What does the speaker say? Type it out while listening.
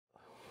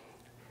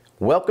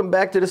Welcome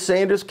back to the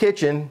Sanders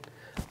Kitchen.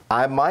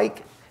 I'm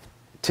Mike.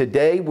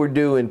 Today we're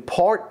doing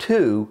part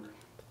 2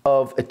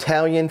 of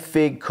Italian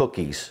fig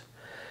cookies.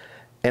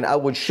 And I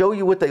would show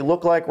you what they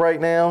look like right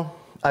now.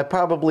 I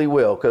probably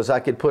will because I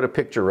could put a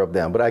picture of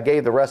them, but I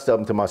gave the rest of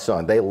them to my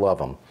son. They love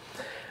them.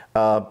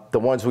 The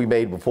ones we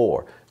made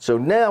before. So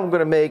now I'm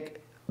going to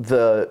make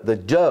the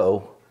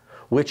dough,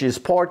 which is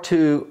part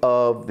 2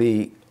 of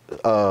the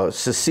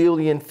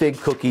Sicilian fig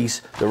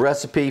cookies, the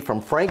recipe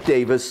from Frank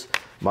Davis,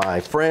 my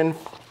friend.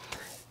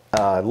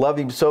 I love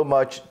him so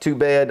much. Too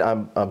bad.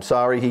 I'm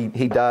sorry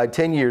he died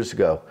 10 years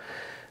ago.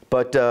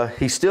 But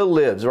he still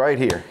lives right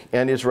here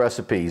in his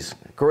recipes.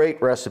 Great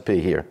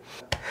recipe here.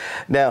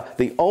 Now,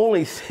 the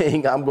only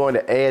thing I'm going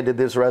to add to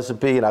this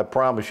recipe, and I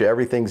promise you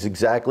everything's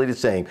exactly the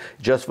same,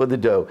 just for the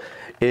dough,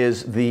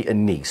 is the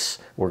anise.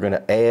 We're going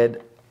to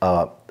add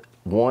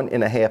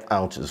 1.5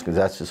 ounces, because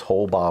that's this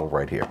whole bottle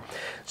right here.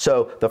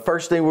 So the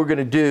first thing we're going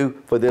to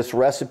do for this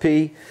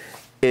recipe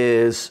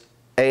is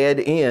add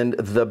in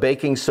the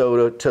baking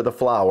soda to the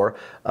flour.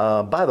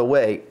 By the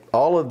way,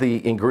 all of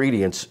the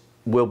ingredients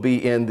will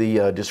be in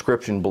the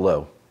description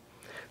below.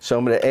 So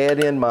I'm going to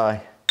add in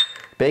my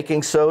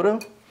baking soda,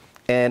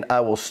 and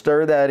I will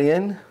stir that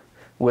in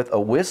with a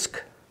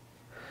whisk,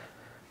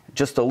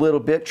 just a little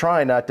bit,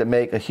 trying not to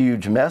make a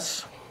huge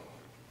mess.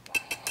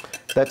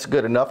 That's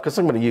good enough because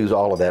I'm going to use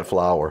all of that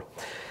flour.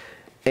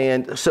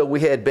 And so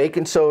we had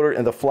baking soda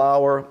and the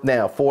flour.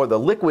 Now for the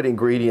liquid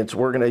ingredients,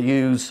 we're going to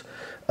use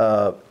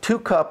 2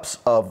 cups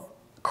of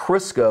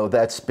Crisco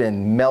that's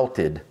been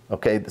melted.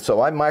 Okay,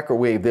 so I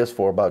microwave this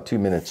for about 2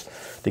 minutes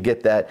to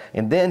get that.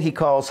 And then he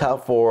calls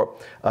out for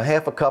a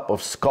 1/2 cup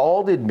of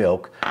scalded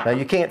milk. Now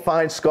you can't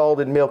find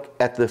scalded milk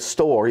at the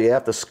store. You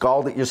have to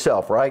scald it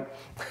yourself, right?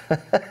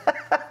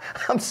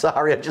 I'm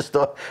sorry, I just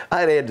thought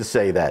I had to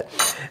say that.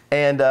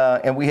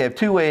 And we have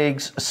 2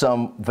 eggs,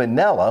 some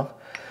vanilla,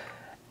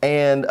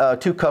 and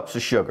 2 cups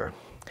of sugar.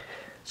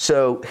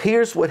 So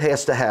here's what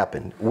has to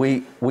happen.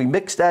 We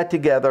mix that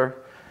together,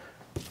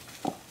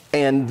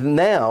 and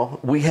now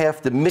we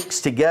have to mix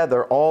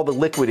together all the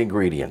liquid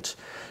ingredients.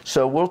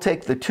 So we'll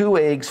take the 2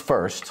 eggs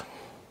first,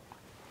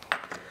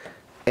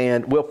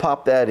 and we'll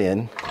pop that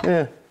in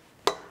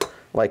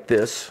like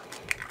this.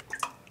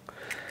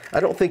 I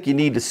don't think you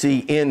need to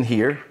see in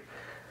here.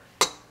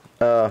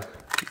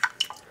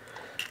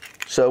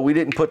 So we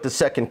didn't put the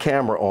second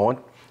camera on.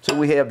 So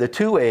we have the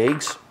 2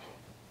 eggs,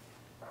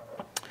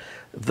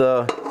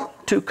 the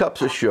 2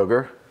 cups of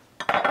sugar,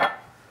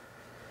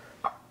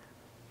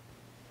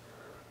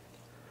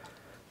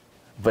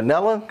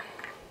 vanilla.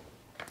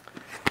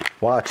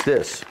 Watch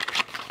this.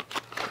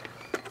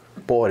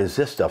 Boy, does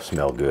this stuff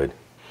smell good.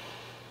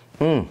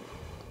 I'm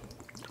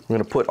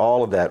going to put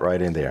all of that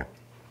right in there.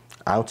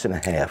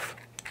 1.5 ounces.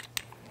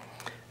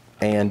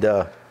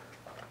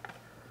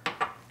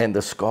 And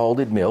the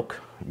scalded milk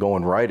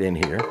going right in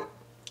here.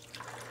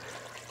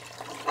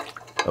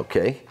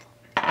 Okay.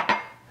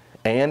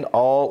 And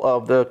all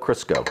of the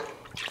Crisco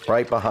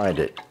right behind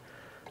it.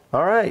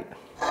 All right.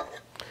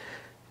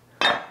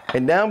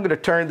 And now I'm going to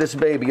turn this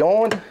baby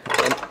on,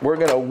 and we're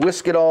going to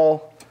whisk it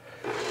all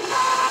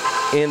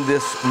in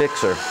this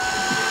mixer.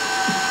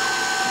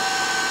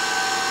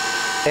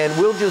 And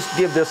we'll just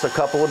give this a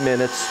couple of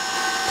minutes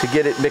to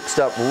get it mixed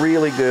up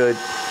really good.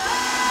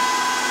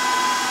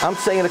 I'm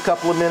saying a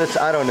couple of minutes,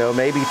 I don't know,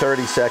 maybe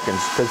 30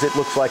 seconds, because it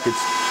looks like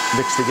it's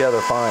mixed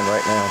together fine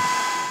right now.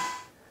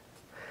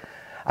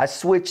 I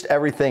switched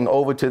everything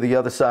over to the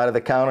other side of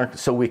the counter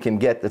so we can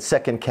get the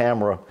second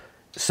camera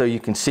so you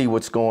can see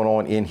what's going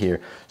on in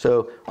here.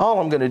 So all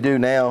I'm going to do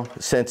now,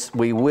 since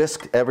we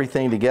whisked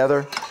everything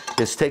together,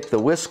 is take the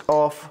whisk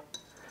off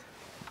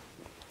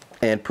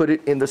and put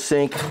it in the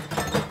sink,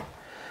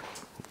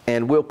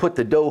 and we'll put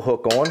the dough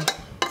hook on.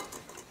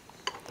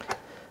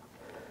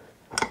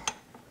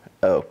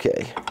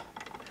 Okay.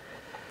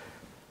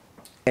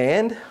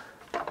 And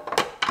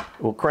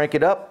we'll crank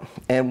it up,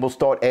 and we'll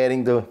start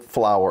adding the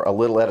flour a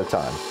little at a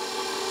time.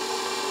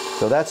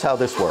 So that's how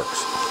this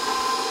works.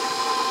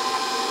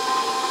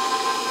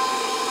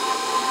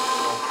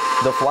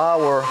 The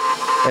flour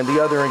and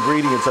the other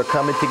ingredients are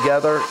coming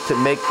together to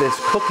make this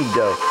cookie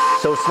dough.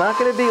 So it's not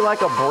going to be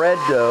like a bread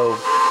dough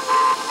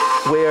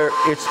where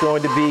it's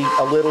going to be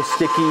a little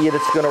sticky and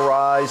it's going to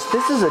rise.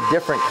 This is a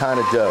different kind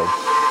of dough.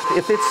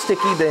 If it's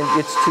sticky, then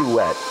it's too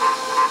wet.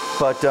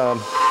 But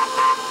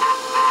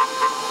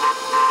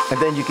and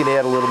then you can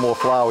add a little more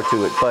flour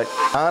to it. But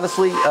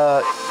honestly,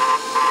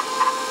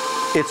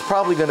 it's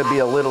probably going to be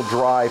a little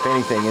dry, if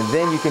anything. And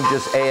then you can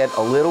just add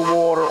a little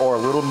water or a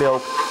little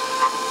milk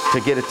to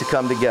get it to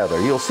come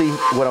together. You'll see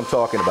what I'm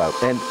talking about.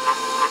 And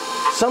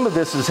some of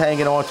this is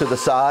hanging on to the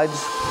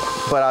sides,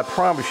 but I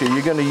promise you,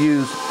 you're going to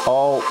use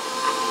all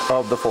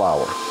of the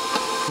flour.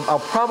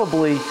 I'll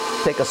probably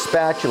take a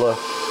spatula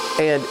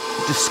and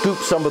just scoop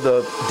some of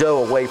the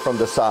dough away from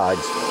the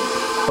sides.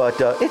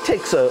 But it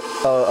takes a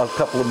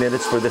couple of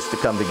minutes for this to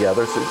come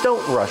together, so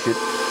don't rush it.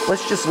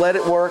 Let's just let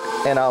it work,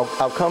 and I'll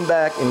come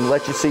back and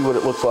let you see what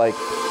it looks like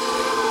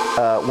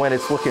when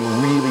it's looking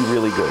really,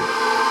 really good.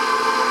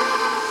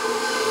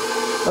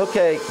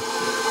 Okay,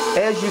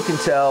 as you can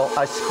tell,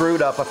 I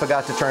screwed up. I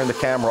forgot to turn the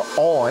camera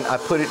on. I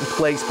put it in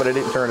place, but I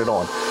didn't turn it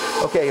on.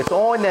 Okay, it's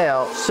on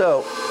now.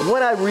 So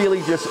what I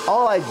really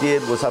all I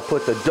did was I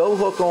put the dough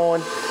hook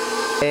on,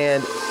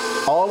 and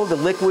all of the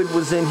liquid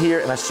was in here,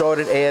 and I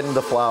started adding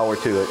the flour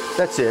to it.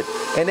 That's it.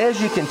 And as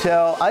you can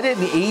tell, I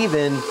didn't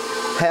even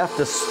have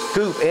to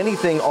scoop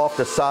anything off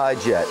the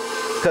sides yet,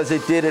 because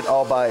it did it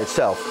all by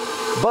itself.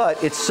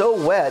 But it's so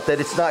wet that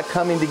it's not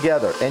coming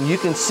together, and you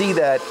can see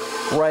that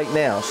right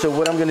now. So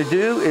what I'm going to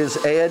do is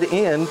add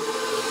in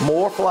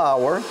more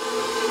flour,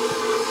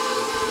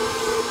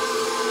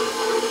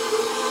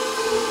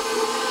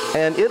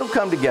 and it'll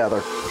come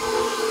together.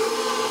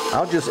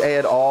 I'll just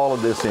add all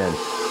of this in.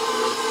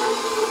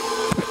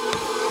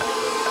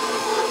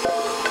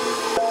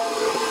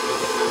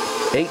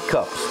 Eight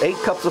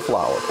cups of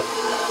flour.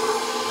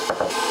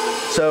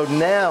 So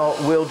now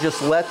we'll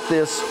just let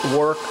this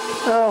work,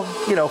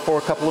 you know, for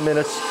a couple of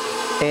minutes,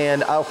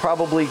 and I'll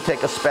probably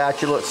take a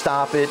spatula,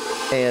 stop it,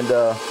 and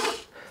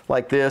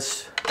like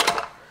this,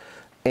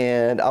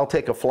 and I'll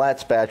take a flat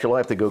spatula, I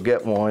have to go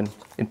get one,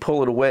 and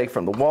pull it away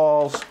from the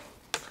walls,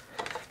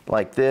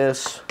 like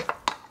this,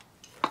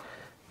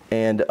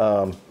 and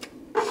oh,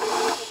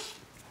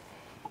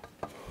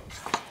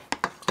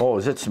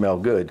 does it smell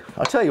good?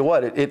 I'll tell you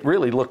what, it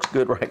really looks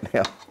good right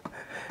now.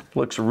 It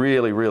looks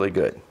really, really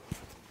good.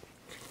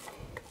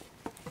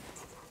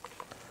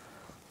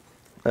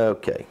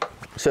 Okay,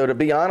 so to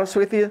be honest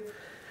with you,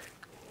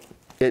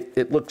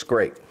 it looks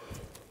great.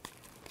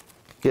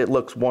 It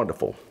looks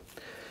wonderful.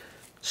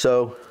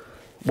 So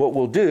what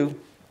we'll do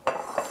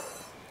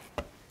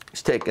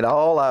is take it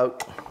all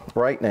out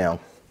right now.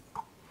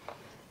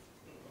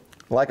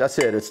 Like I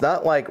said, it's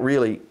not like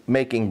really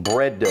making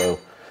bread dough.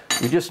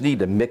 You just need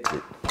to mix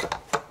it.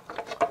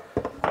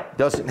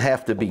 Doesn't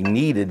have to be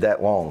kneaded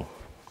that long.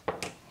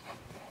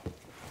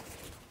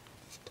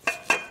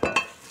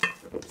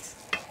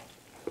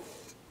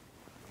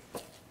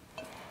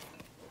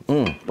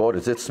 Boy,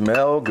 does it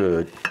smell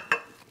good.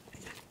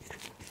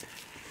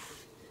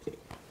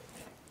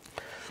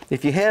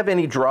 If you have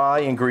any dry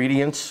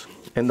ingredients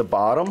in the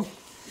bottom,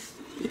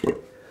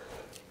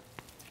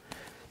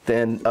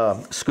 then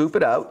scoop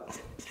it out,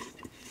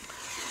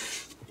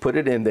 put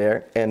it in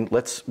there, and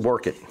let's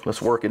work it.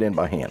 Let's work it in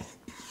by hand.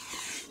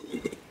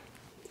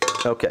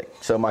 Okay,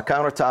 so my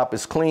countertop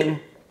is clean,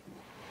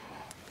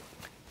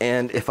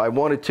 and if I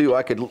wanted to,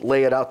 I could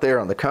lay it out there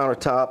on the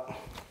countertop,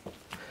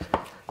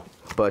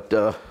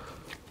 but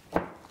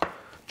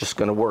just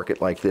going to work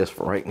it like this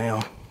for right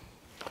now.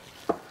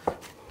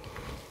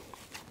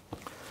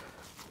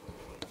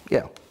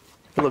 Yeah,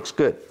 it looks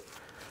good.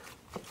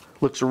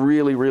 Looks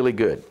really, really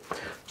good.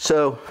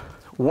 So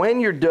when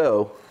your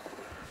dough,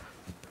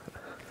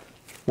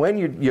 when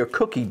your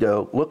cookie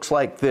dough looks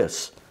like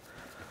this,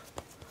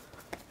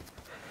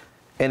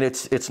 and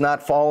it's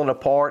not falling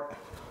apart,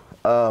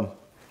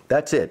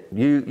 that's it.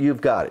 You've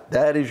got it.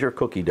 That is your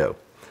cookie dough.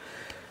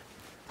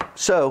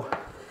 So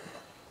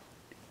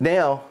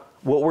now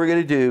what we're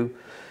going to do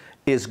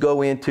is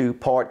go into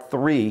part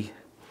 3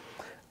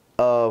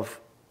 of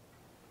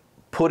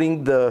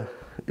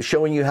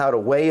showing you how to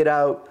weigh it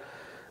out,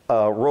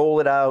 roll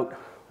it out,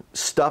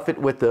 stuff it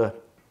with the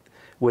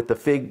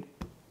fig,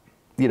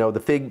 you know, the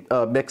fig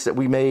mix that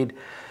we made,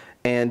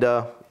 and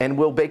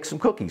we'll bake some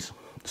cookies.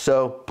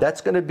 So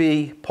that's going to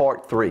be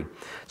part 3.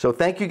 So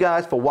thank you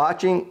guys for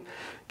watching.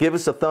 Give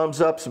us a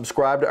thumbs up,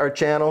 subscribe to our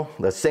channel,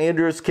 The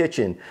Sanders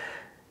Kitchen,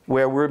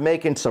 where we're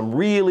making some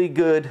really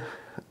good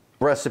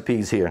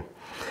recipes here.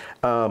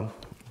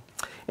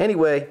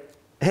 Anyway,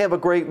 have a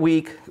great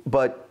week,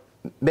 but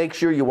make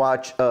sure you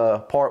watch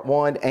part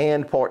 1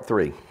 and part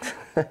 3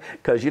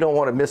 because you don't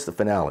want to miss the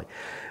finale.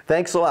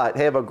 Thanks a lot.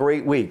 Have a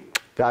great week.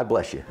 God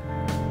bless you.